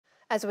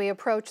As we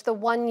approach the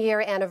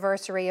one-year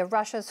anniversary of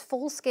Russia's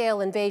full-scale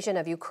invasion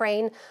of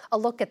Ukraine, a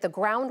look at the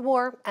ground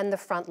war and the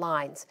front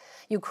lines.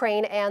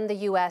 Ukraine and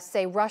the U.S.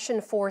 say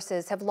Russian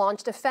forces have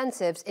launched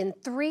offensives in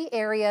 3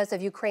 areas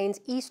of Ukraine's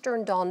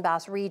eastern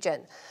Donbas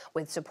region.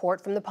 With support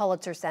from the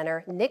Pulitzer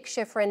Center, Nick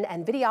Schifrin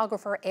and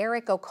videographer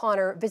Eric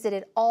O'Connor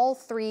visited all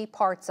 3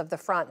 parts of the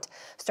front,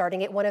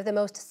 starting at one of the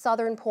most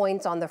southern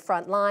points on the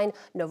front line,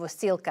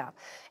 Novosilka.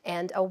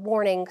 And a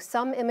warning,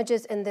 some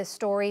images in this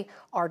story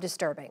are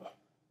disturbing.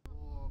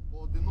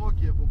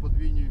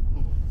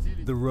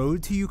 The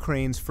road to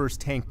Ukraine's 1st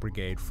Tank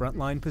Brigade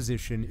frontline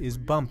position is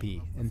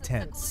bumpy and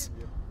tense.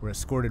 We're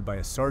escorted by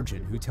a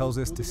sergeant who tells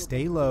us to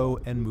stay low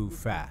and move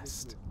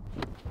fast.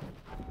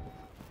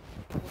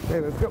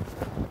 Okay, let's go.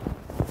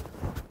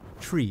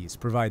 Trees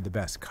provide the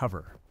best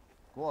cover.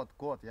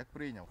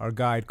 Our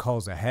guide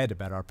calls ahead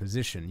about our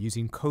position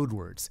using code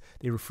words.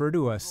 They refer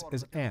to us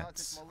as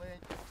ants.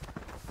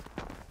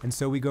 And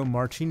so we go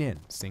marching in,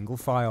 single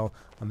file,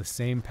 on the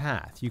same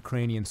path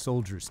Ukrainian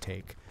soldiers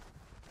take.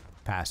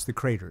 Past the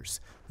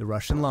craters, the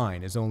Russian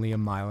line is only 1.5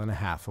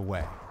 miles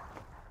away.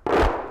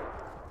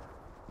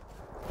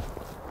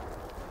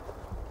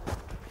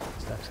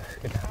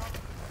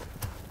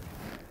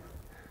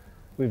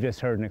 We've just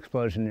heard an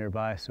explosion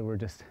nearby, so we're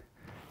just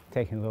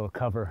taking a little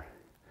cover.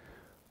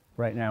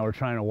 Right now we're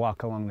trying to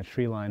walk along the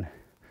tree line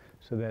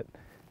so that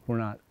we're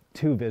not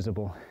too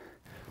visible,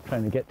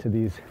 trying to get to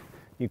these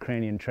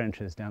Ukrainian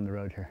trenches down the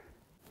road here.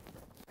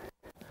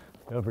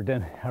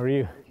 Overdin, how are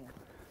you?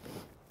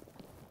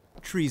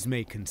 Trees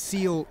may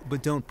conceal,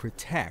 but don't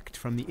protect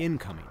from the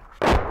incoming.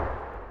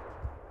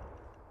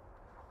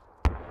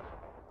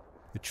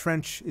 The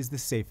trench is the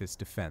safest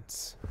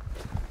defense.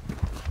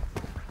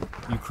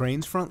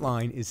 Ukraine's front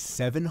line is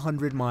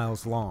 700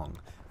 miles long.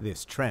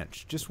 This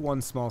trench, just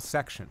one small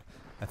section,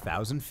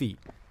 1,000 feet,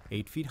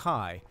 8 feet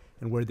high,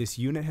 and where this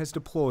unit has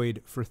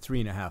deployed for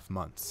 3.5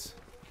 months.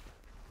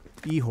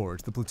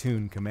 Ihor's the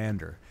platoon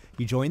commander.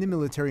 He joined the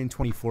military in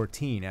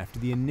 2014 after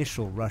the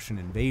initial Russian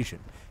invasion.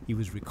 He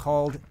was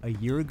recalled a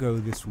year ago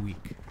this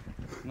week.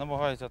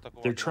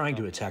 They're trying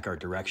to attack our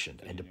direction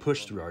and to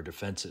push through our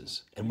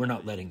defenses, and we're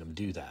not letting them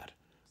do that.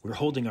 We're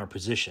holding our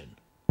position.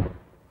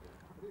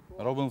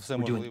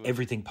 We're doing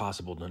everything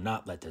possible to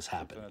not let this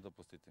happen.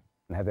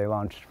 Have they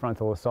launched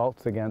frontal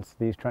assaults against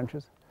these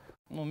trenches?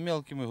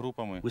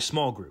 With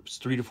small groups,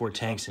 3 to 4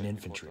 tanks and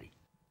infantry.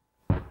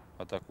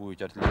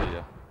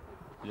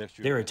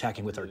 They're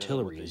attacking with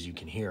artillery, as you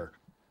can hear.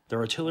 Their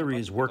artillery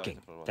is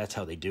working. That's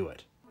how they do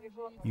it.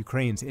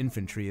 Ukraine's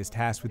infantry is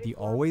tasked with the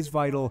always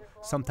vital,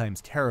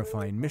 sometimes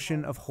terrifying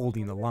mission of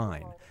holding the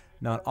line.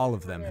 Not all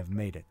of them have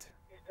made it.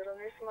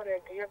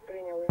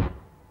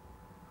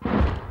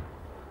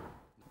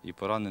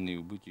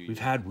 We've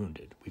had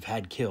wounded. We've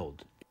had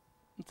killed.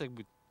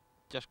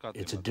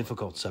 It's a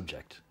difficult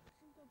subject.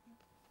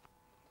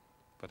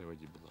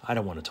 I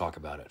don't want to talk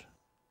about it.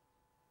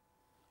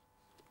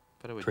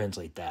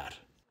 Translate that.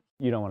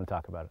 You don't want to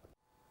talk about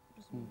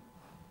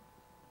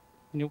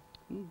it?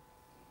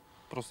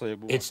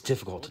 It's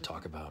difficult to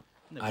talk about.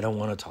 I don't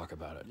want to talk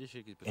about it.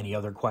 Any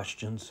other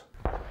questions?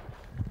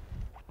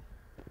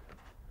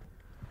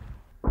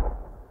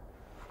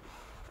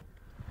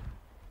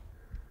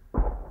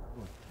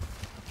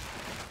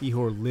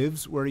 Ihor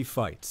lives where he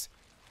fights.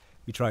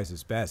 He tries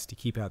his best to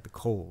keep out the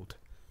cold.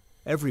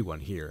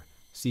 Everyone here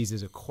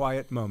seizes a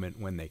quiet moment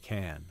when they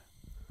can.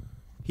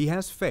 He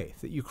has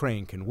faith that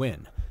Ukraine can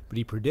win, but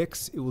he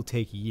predicts it will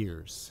take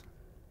years.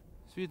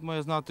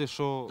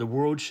 The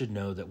world should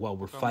know that while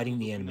we're fighting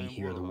the enemy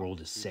here, the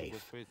world is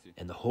safe.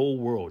 And the whole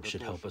world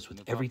should help us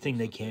with everything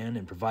they can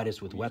and provide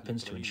us with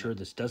weapons to ensure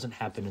this doesn't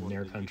happen in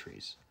their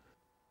countries.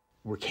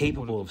 We're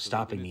capable of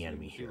stopping the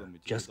enemy here.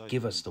 Just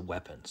give us the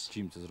weapons.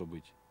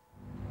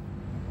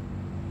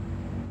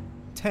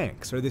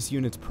 Tanks are this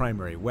unit's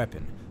primary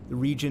weapon. The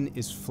region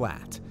is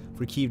flat.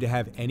 For Kyiv to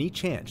have any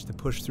chance to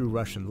push through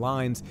Russian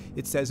lines,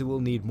 it says it will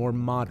need more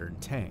modern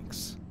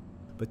tanks.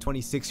 But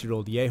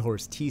 26-year-old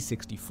Yehor's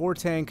T-64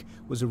 tank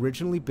was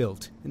originally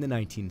built in the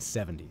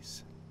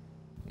 1970s.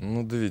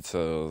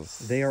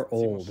 They are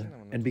old,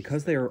 and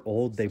because they are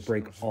old, they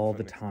break all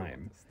the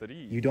time.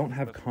 You don't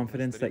have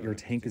confidence that your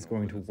tank is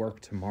going to work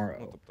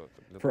tomorrow.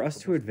 For us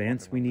to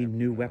advance, we need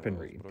new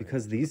weaponry,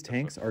 because these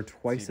tanks are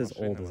twice as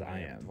old as I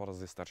am.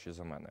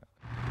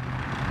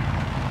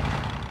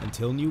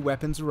 Until new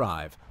weapons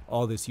arrive,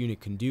 all this unit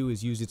can do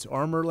is use its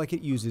armor like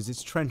it uses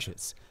its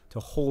trenches, to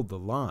hold the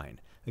line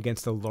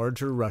against a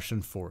larger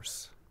Russian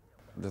force.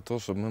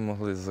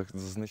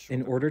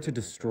 In order to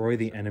destroy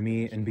the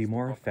enemy and be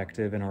more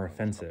effective in our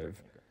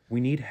offensive,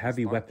 we need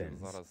heavy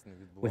weapons.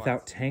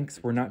 Without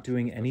tanks, we're not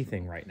doing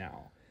anything right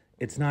now.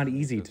 It's not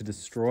easy to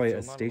destroy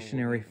a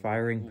stationary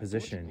firing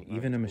position,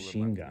 even a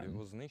machine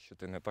gun.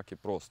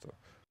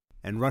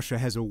 And Russia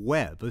has a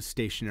web of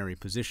stationary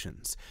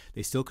positions.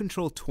 They still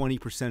control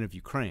 20% of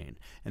Ukraine,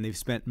 and they've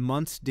spent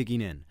months digging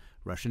in.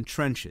 Russian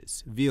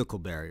trenches, vehicle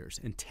barriers,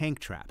 and tank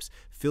traps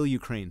fill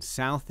Ukraine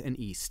south and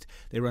east.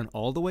 They run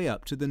all the way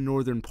up to the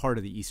northern part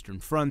of the Eastern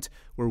Front,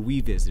 where we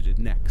visited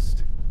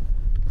next.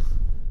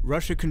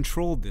 Russia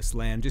controlled this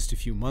land just a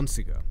few months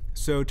ago,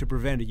 so to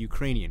prevent a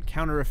Ukrainian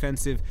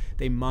counteroffensive,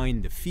 they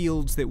mined the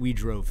fields that we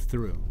drove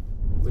through.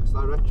 Which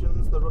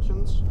directions, the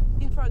Russians?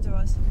 In front of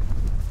us.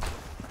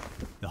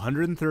 The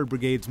 103rd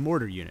Brigade's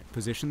mortar unit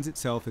positions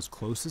itself as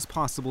close as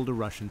possible to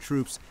Russian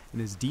troops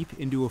and as deep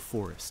into a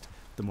forest.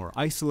 The more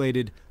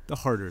isolated, the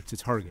harder to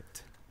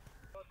target.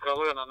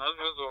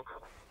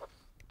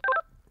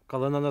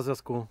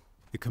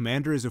 The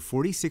commander is a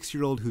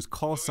 46-year-old whose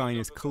call sign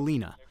is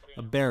Kalina,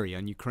 a berry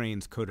on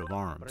Ukraine's coat of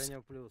arms.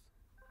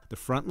 The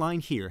front line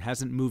here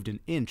hasn't moved an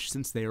inch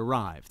since they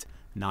arrived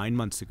 9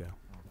 months ago.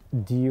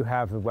 Do you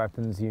have the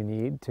weapons you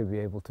need to be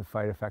able to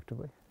fight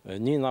effectively?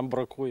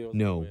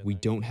 No, we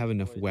don't have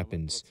enough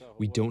weapons.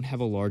 We don't have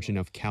a large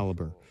enough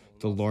caliber.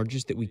 The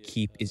largest that we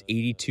keep is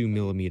 82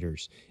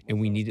 millimeters, and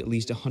we need at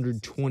least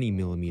 120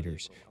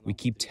 millimeters. We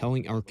keep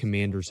telling our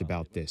commanders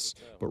about this,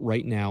 but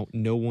right now,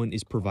 no one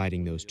is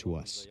providing those to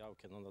us.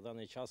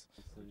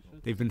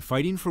 They've been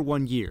fighting for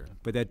 1 year,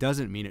 but that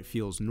doesn't mean it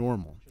feels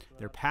normal.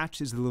 Their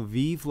patch is the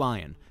Lviv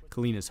Lion,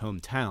 Kalina's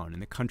hometown in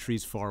the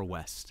country's far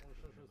west.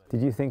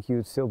 Did you think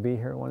you'd still be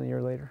here 1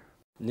 year later?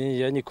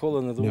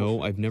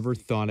 No, I've never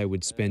thought I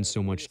would spend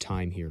so much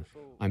time here.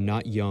 I'm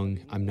not young,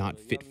 I'm not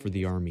fit for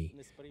the army.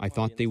 I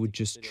thought they would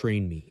just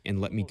train me and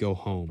let me go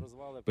home.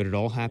 But it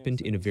all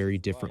happened in a very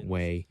different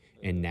way,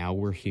 and now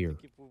we're here.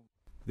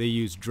 They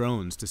use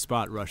drones to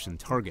spot Russian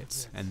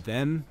targets, and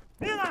then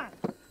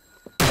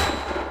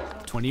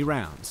 20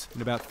 rounds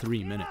in about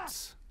 3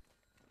 minutes.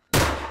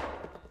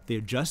 They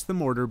adjust the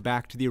mortar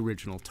back to the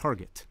original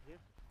target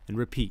and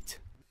repeat.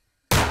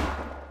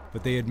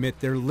 But they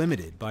admit they're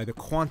limited by the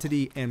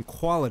quantity and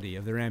quality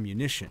of their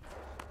ammunition.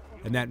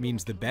 And that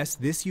means the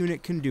best this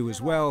unit can do as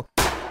well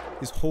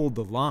is hold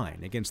the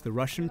line against the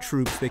Russian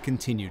troops they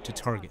continue to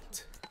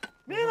target.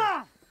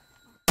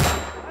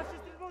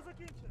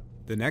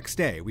 The next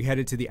day, we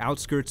headed to the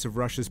outskirts of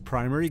Russia's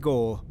primary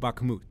goal,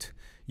 Bakhmut.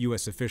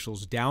 U.S.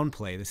 officials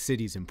downplay the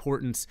city's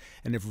importance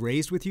and have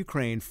raised with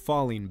Ukraine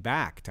falling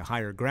back to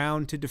higher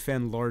ground to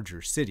defend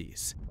larger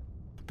cities.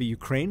 But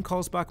Ukraine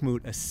calls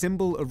Bakhmut a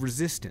symbol of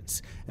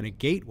resistance and a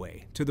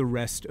gateway to the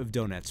rest of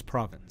Donetsk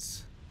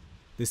province.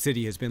 The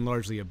city has been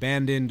largely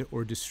abandoned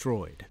or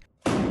destroyed.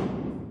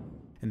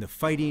 And the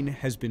fighting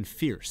has been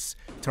fierce,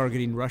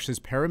 targeting Russia's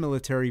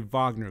paramilitary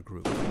Wagner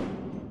group.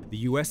 The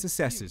U.S.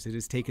 assesses it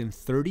has taken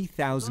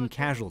 30,000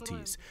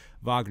 casualties.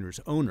 Wagner's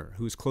owner,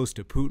 who is close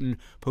to Putin,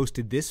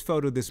 posted this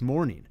photo this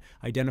morning,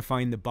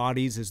 identifying the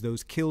bodies as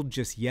those killed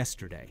just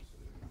yesterday.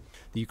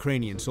 The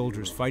Ukrainian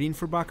soldiers fighting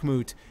for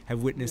Bakhmut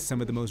have witnessed some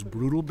of the most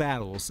brutal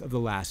battles of the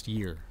last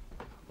year.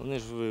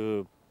 They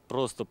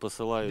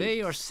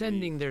are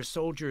sending their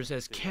soldiers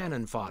as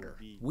cannon fodder.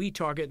 We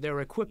target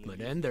their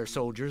equipment and their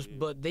soldiers,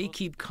 but they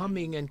keep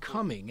coming and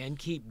coming and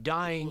keep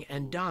dying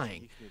and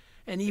dying,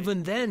 and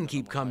even then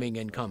keep coming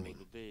and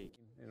coming.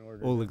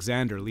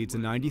 Alexander leads a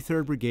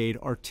 93rd Brigade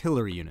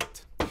artillery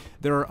unit.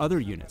 There are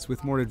other units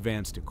with more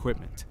advanced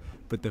equipment,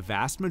 but the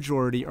vast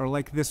majority are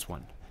like this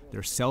one.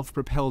 Their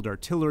self-propelled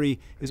artillery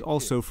is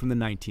also from the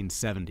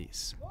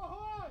 1970s.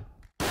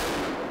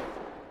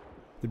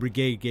 The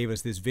brigade gave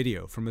us this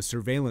video from a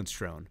surveillance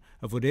drone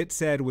of what it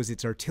said was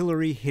its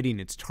artillery hitting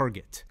its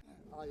target.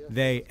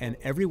 They and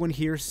everyone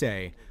here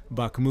say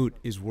Bakhmut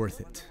is worth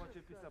it.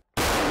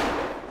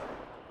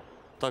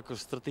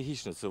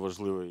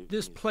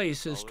 This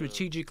place is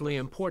strategically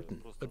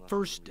important, but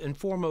first and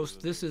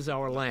foremost, this is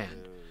our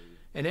land.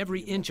 And every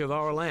inch of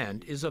our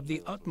land is of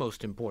the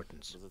utmost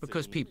importance,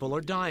 because people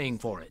are dying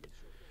for it.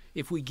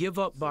 If we give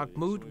up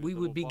Bakhmut, we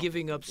would be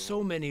giving up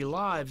so many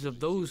lives of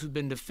those who've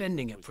been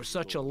defending it for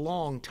such a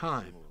long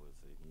time.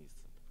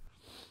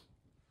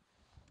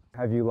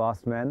 Have you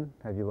lost men?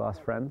 Have you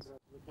lost friends?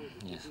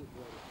 Yes.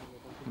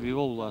 We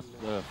all lost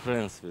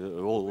friends, we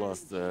all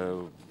lost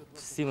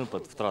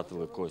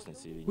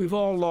We've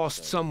all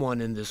lost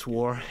someone in this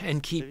war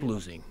and keep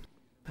losing.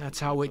 That's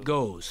how it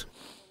goes.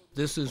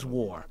 This is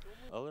war.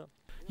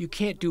 You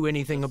can't do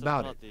anything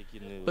about it.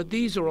 But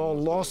these are all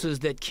losses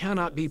that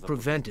cannot be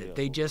prevented.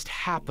 They just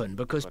happen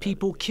because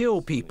people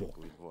kill people.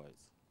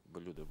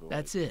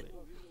 That's it.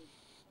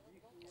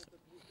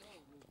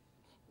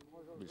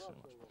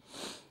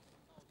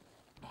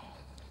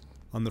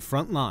 On the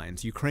front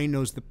lines, Ukraine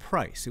knows the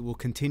price it will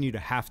continue to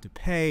have to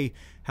pay,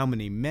 how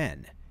many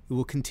men it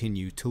will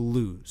continue to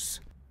lose.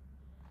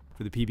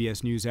 For the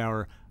PBS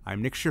NewsHour,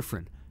 I'm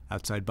Schifrin,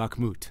 outside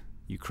Bakhmut,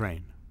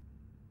 Ukraine.